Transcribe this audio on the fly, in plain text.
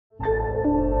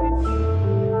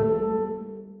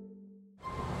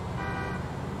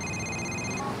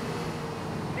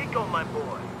my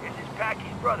boy. This is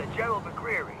Packy's brother, Gerald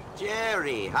McCreary.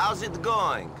 Jerry, how's it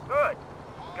going? Good.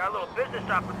 Got a little business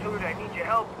opportunity I need your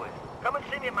help with. Come and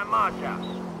see me at my mom's house.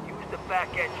 Use the back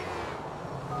entry.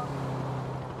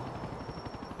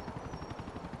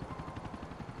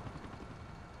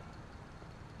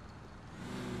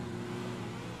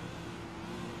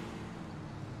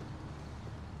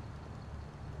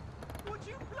 What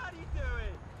you bloody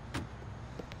doing?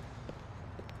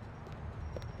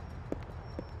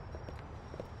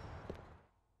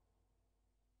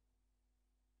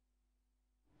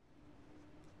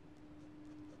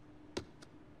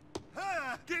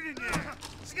 Get in there!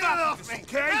 Get off me!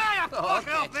 Okay? Oh,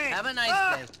 okay. Have a nice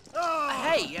day.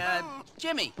 Hey,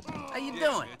 Jimmy, how you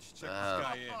doing? Mitch, check this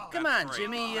guy in. Come That's on, great.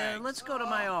 Jimmy. Let's go to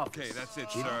my office. Okay, that's it,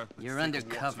 sir. You're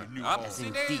undercover. As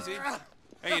in deep. Upsy-daisy.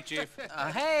 Hey, Chief.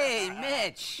 Hey,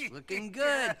 Mitch. Looking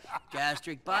good.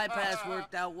 Gastric bypass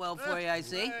worked out well for you, I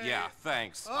see. Yeah,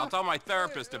 thanks. I'll tell my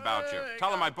therapist about you.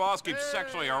 Tell him my boss keeps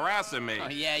sexually harassing me. Oh,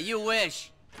 yeah, you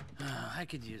wish. I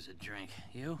could use a drink.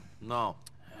 You? No.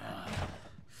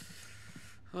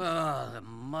 Oh, the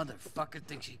motherfucker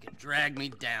thinks he can drag me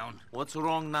down. What's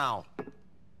wrong now?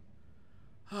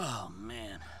 Oh,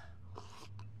 man.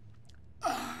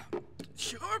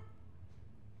 Sure.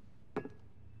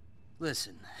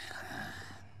 Listen,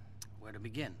 where to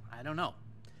begin? I don't know.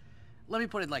 Let me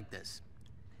put it like this.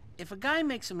 If a guy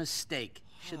makes a mistake,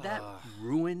 should that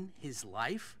ruin his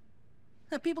life?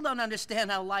 Now, people don't understand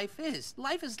how life is.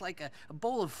 Life is like a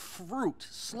bowl of fruit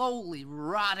slowly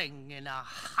rotting in a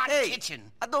hot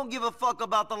kitchen. I don't give a fuck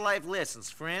about the life lessons,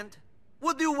 friend.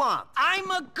 What do you want? I'm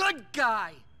a good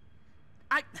guy.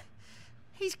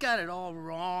 He's got it all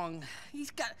wrong.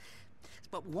 He's got...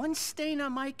 But one stain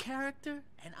on my character,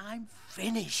 and I'm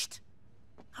finished.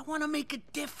 I want to make a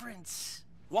difference.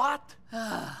 What?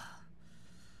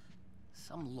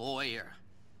 Some lawyer.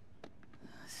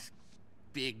 This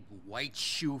big white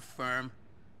shoe firm.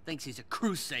 Thinks he's a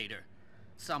crusader.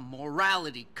 Some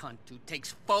morality cunt who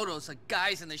takes photos of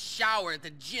guys in the shower at the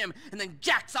gym and then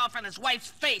jacks off on his wife's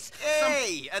face.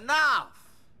 Hey,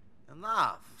 enough!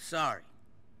 Enough. Sorry.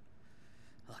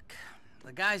 Look,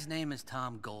 the guy's name is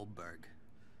Tom Goldberg.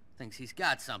 Thinks he's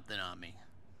got something on me.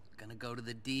 Gonna go to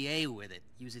the DA with it.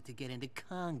 Use it to get into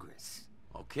Congress.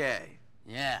 Okay.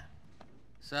 Yeah.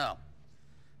 So,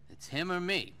 it's him or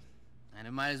me. And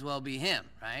it might as well be him,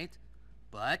 right?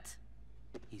 But,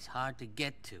 he's hard to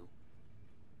get to.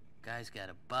 Guy's got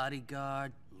a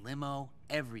bodyguard, limo,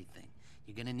 everything.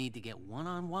 You're gonna need to get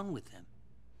one-on-one with him.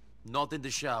 Not in the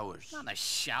showers. Not a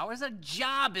shower, it's a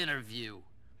job interview.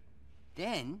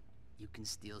 Then, you can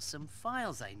steal some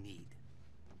files I need.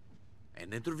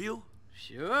 An interview?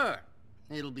 Sure.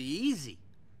 It'll be easy.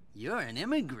 You're an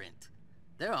immigrant.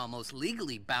 They're almost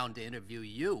legally bound to interview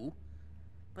you.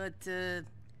 But,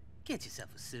 get yourself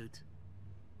a suit.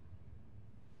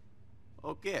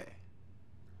 Okay.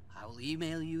 I will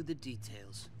email you the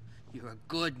details. You're a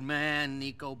good man,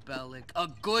 Niko Bellic. A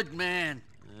good man!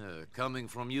 Coming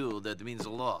from you, that means a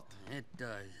lot. It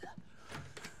does.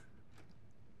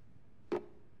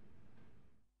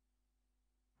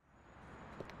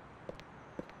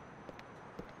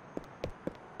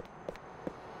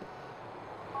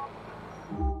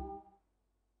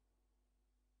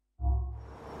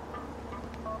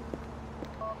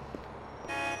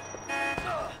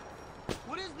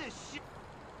 What is this shit?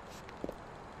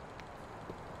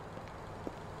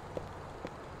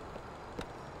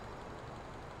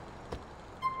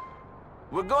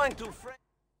 We're going to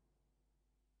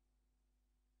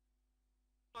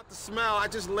Not the smell, I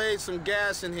just laid some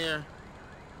gas in here.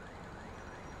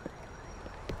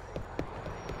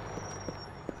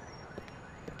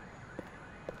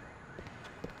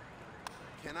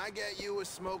 Can I get you a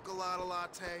smoke-a-lotta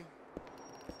latte?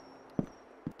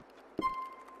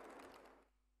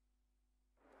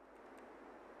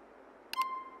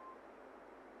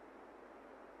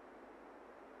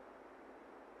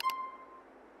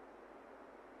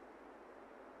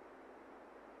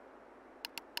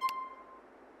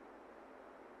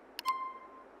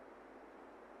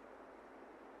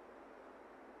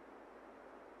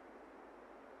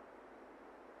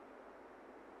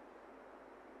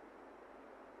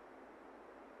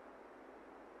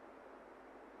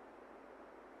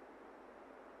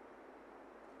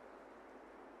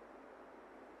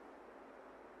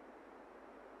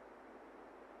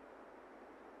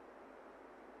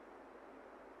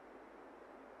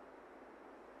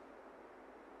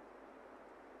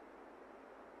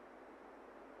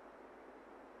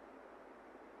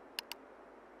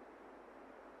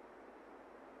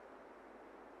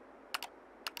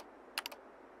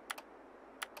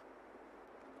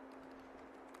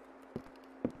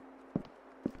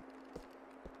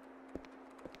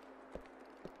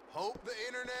 hope the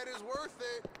internet is worth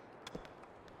it.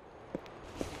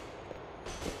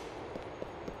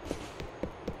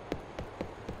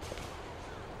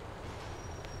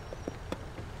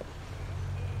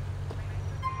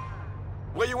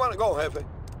 Where you want to go, Jefe?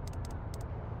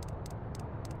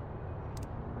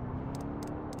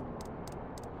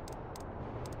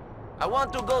 I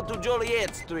want to go to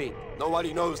Joliet Street.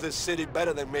 Nobody knows this city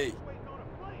better than me.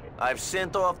 I've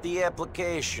sent off the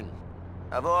application.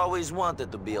 I've always wanted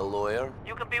to be a lawyer.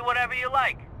 You can be whatever you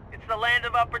like. It's the land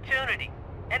of opportunity.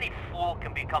 Any fool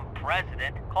can become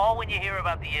president. Call when you hear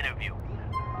about the interview.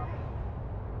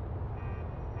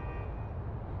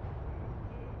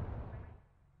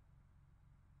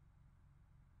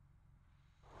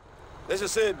 This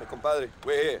is it, mi compadre.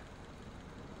 We're here.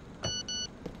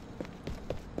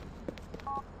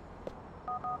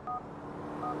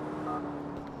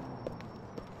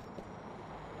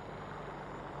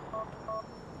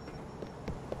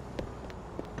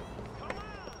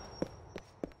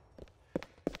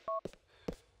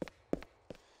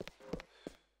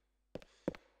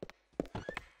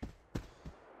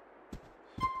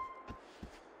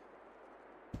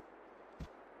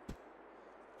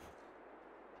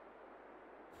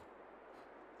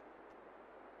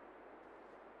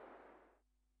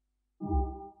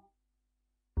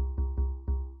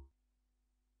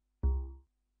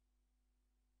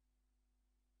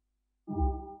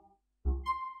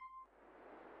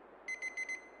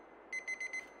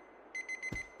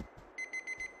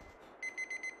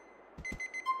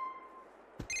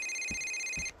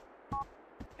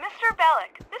 Mr.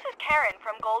 Bellick, this is Karen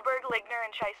from Goldberg, Ligner,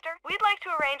 and Shyster. We'd like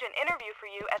to arrange an interview for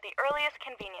you at the earliest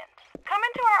convenience. Come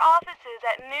into our offices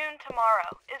at noon tomorrow.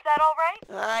 Is that all right?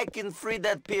 I can free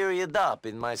that period up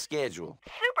in my schedule.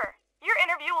 Super. Your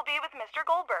interview will be with Mr.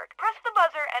 Goldberg. Press the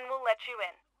buzzer and we'll let you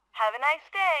in. Have a nice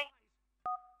day.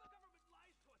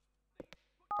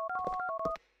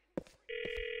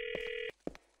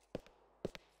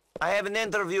 I have an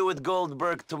interview with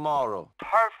Goldberg tomorrow.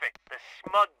 Perfect. The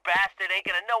smug bastard ain't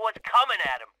gonna know what's coming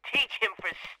at him. Teach him for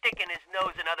sticking his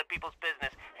nose in other people's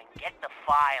business and get the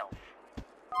files.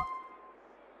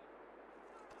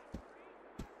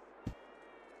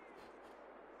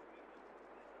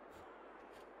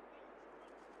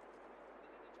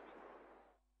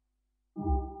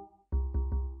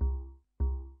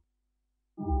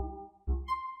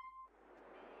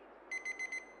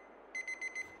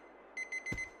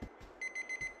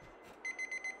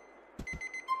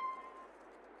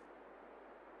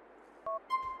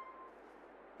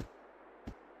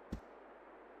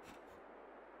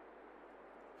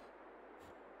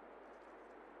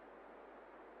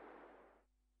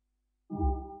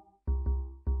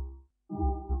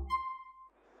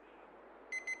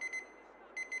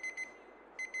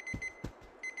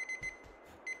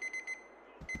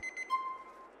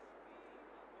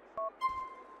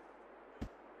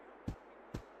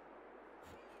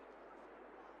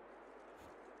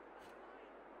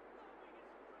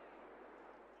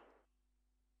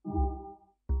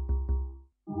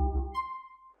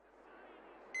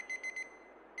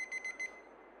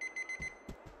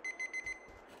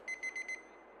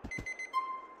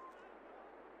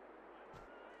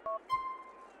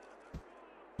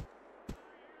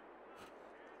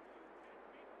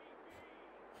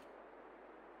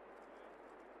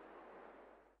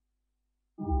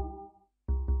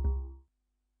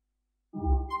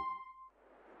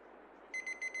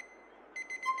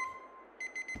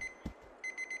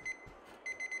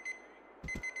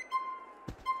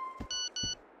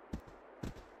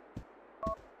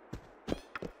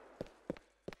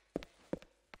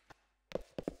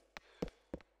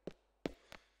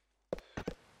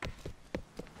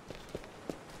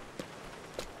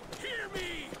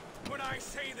 I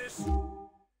say this?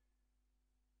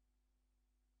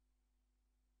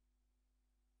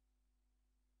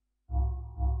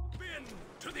 Been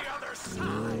to the other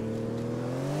side.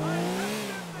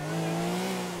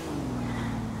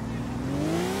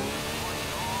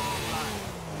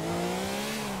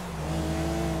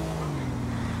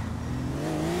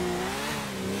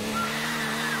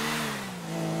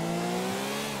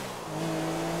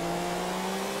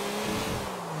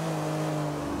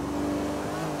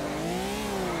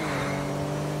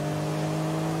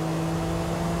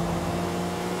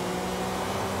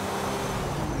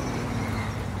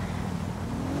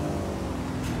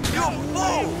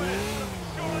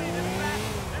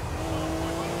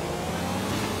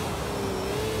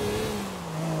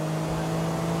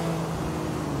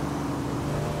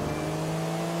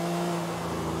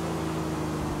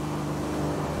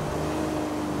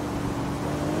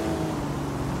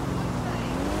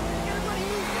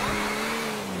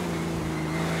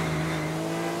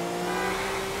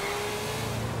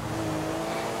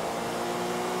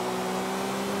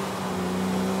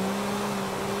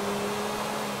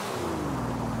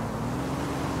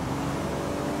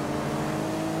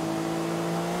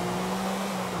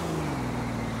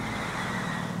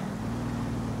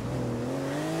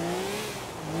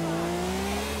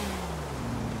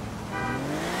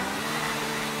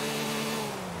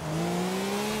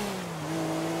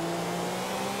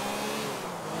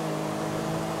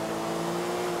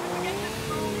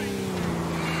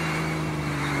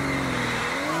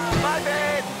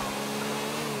 ahead!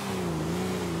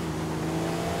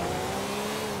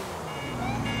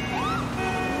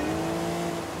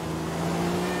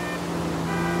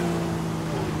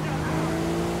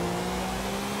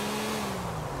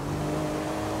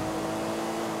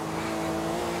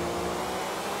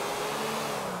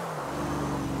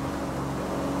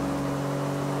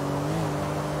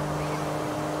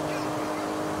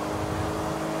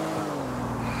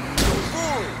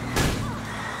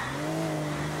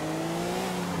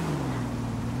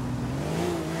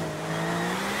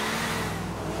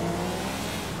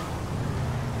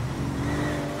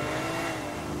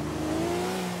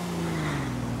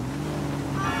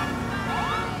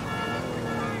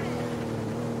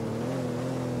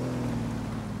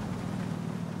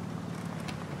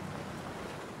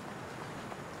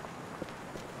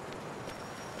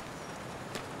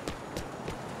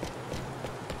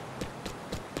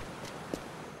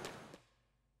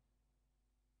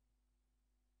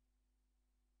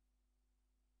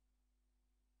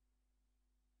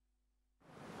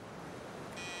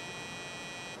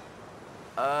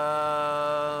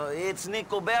 It's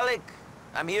Niko Bellic.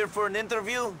 I'm here for an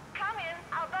interview. Come in,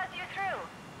 I'll buzz you through.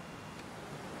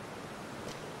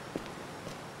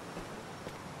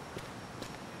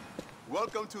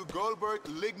 Welcome to Goldberg,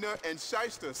 Ligner, and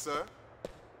Shyster, sir.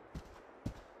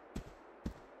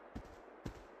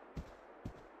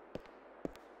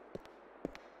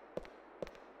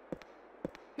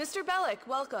 Mr. Bellic,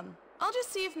 welcome. I'll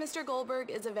just see if Mr.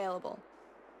 Goldberg is available.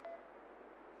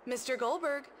 Mr.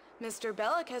 Goldberg, Mr.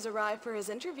 Bellic has arrived for his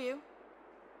interview.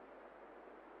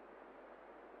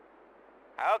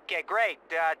 Okay, great.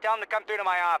 Tell him to come through to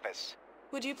my office.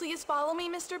 Would you please follow me,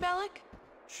 Mr. Bellic?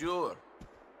 Sure.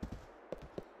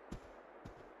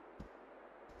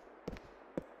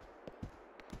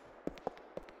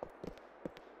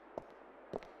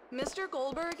 Mr.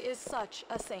 Goldberg is such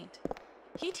a saint.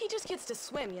 He teaches kids to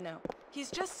swim, you know. He's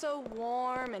just so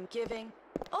warm and giving.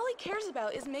 All he cares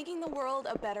about is making the world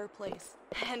a better place.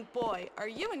 And boy, are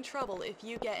you in trouble if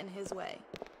you get in his way.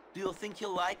 Do you think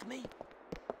he'll like me?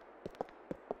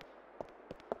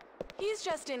 He's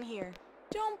just in here.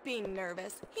 Don't be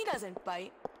nervous. He doesn't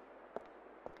bite.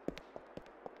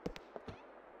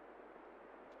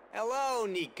 Hello,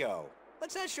 Niko.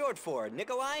 What's that short for,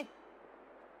 Nikolai?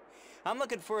 I'm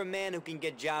looking for a man who can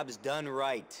get jobs done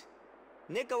right.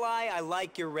 Nikolai, I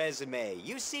like your resume.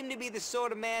 You seem to be the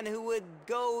sort of man who would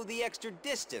go the extra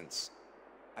distance.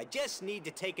 I just need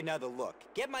to take another look,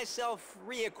 get myself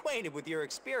reacquainted with your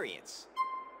experience.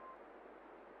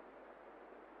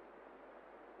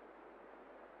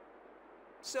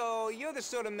 So, you're the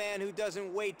sort of man who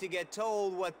doesn't wait to get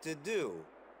told what to do.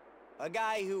 A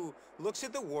guy who looks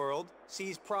at the world,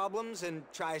 sees problems, and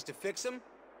tries to fix them?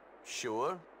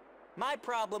 Sure. My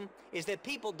problem is that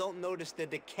people don't notice the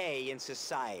decay in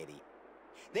society.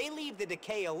 They leave the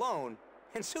decay alone,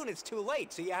 and soon it's too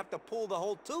late, so you have to pull the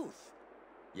whole tooth.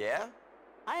 Yeah?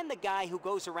 I am the guy who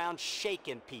goes around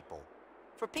shaking people.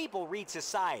 For people, read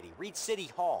Society, read City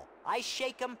Hall. I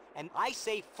shake them, and I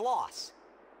say floss.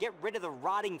 Get rid of the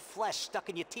rotting flesh stuck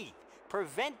in your teeth.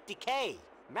 Prevent decay.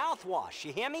 Mouthwash,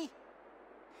 you hear me?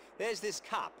 There's this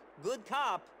cop. Good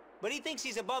cop, but he thinks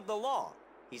he's above the law.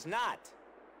 He's not.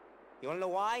 You wanna know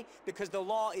why? Because the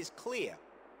law is clear.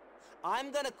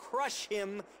 I'm gonna crush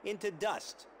him into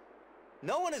dust.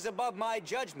 No one is above my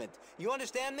judgment. You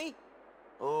understand me?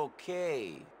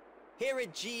 Okay. Here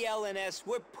at GLNS,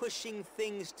 we're pushing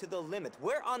things to the limit.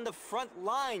 We're on the front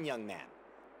line, young man.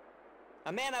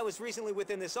 A man I was recently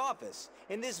with in this office,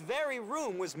 in this very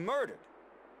room, was murdered.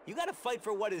 You gotta fight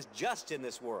for what is just in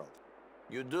this world.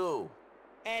 You do?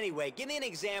 Anyway, give me an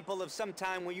example of some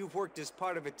time when you've worked as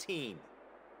part of a team.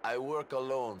 I work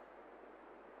alone.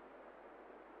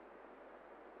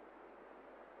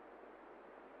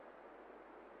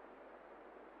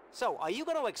 So, are you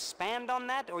gonna expand on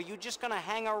that, or are you just gonna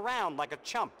hang around like a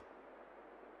chump?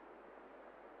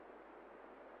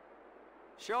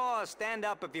 Sure, stand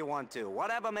up if you want to.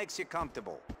 Whatever makes you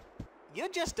comfortable. You're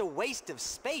just a waste of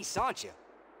space, aren't you?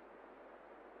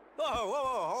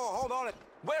 Whoa, hold on it.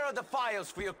 Where are the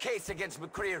files for your case against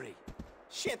McCreary?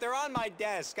 Shit, they're on my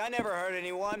desk. I never hurt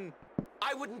anyone.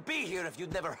 I wouldn't be here if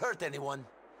you'd never hurt anyone.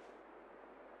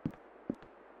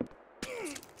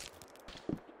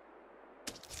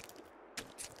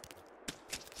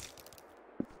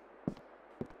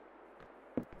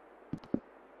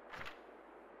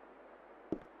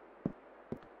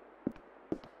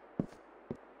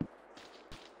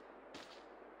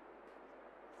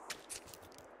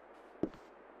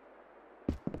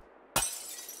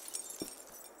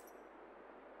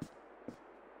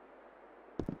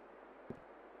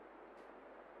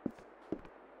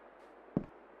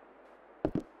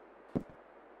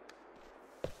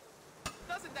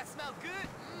 Doesn't that smell good?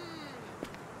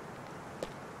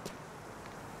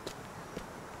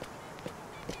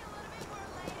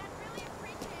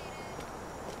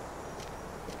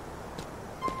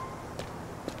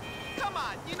 Come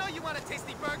on, you know you want a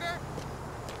tasty burger?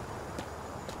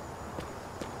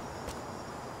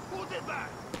 Who did that?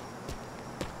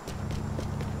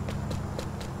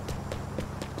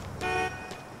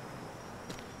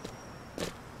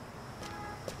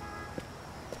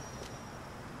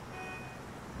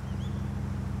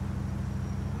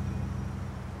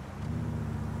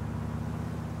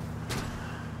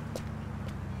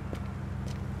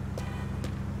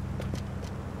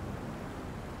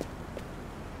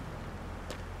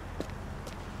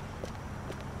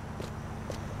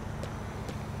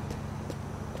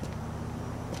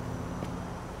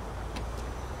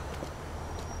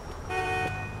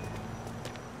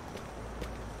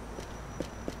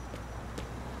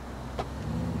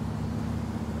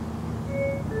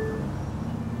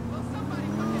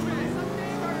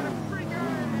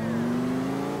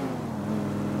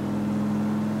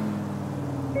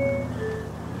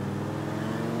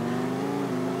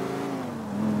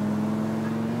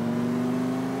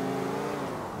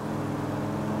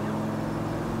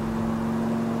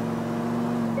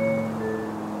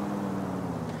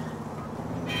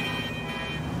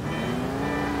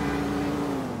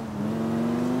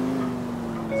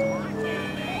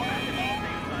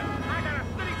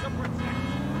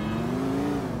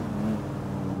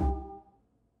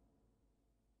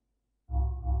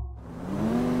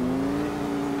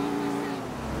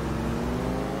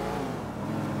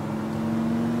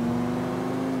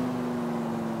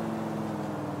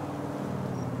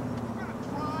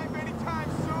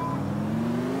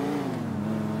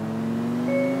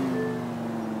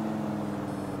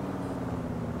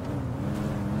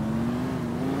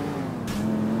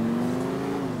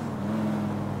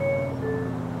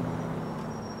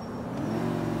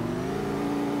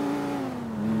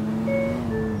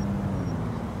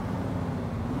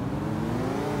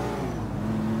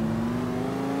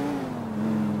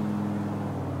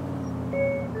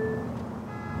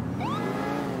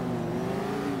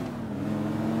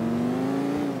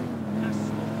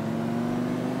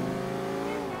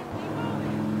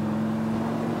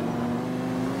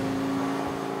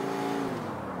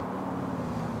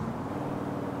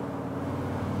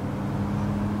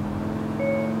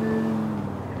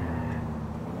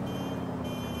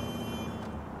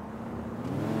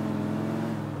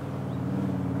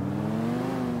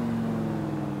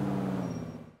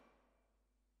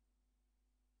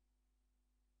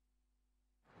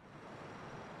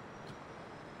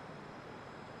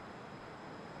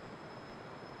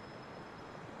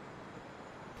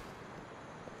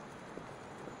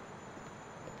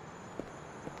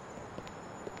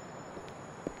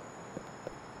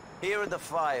 Here are the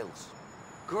files.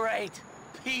 Great.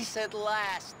 Peace at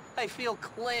last. I feel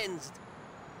cleansed.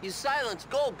 You silenced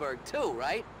Goldberg too,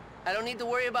 right? I don't need to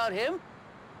worry about him?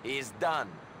 He's done.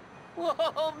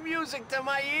 Whoa, music to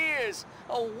my ears.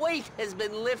 A weight has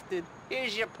been lifted.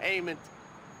 Here's your payment.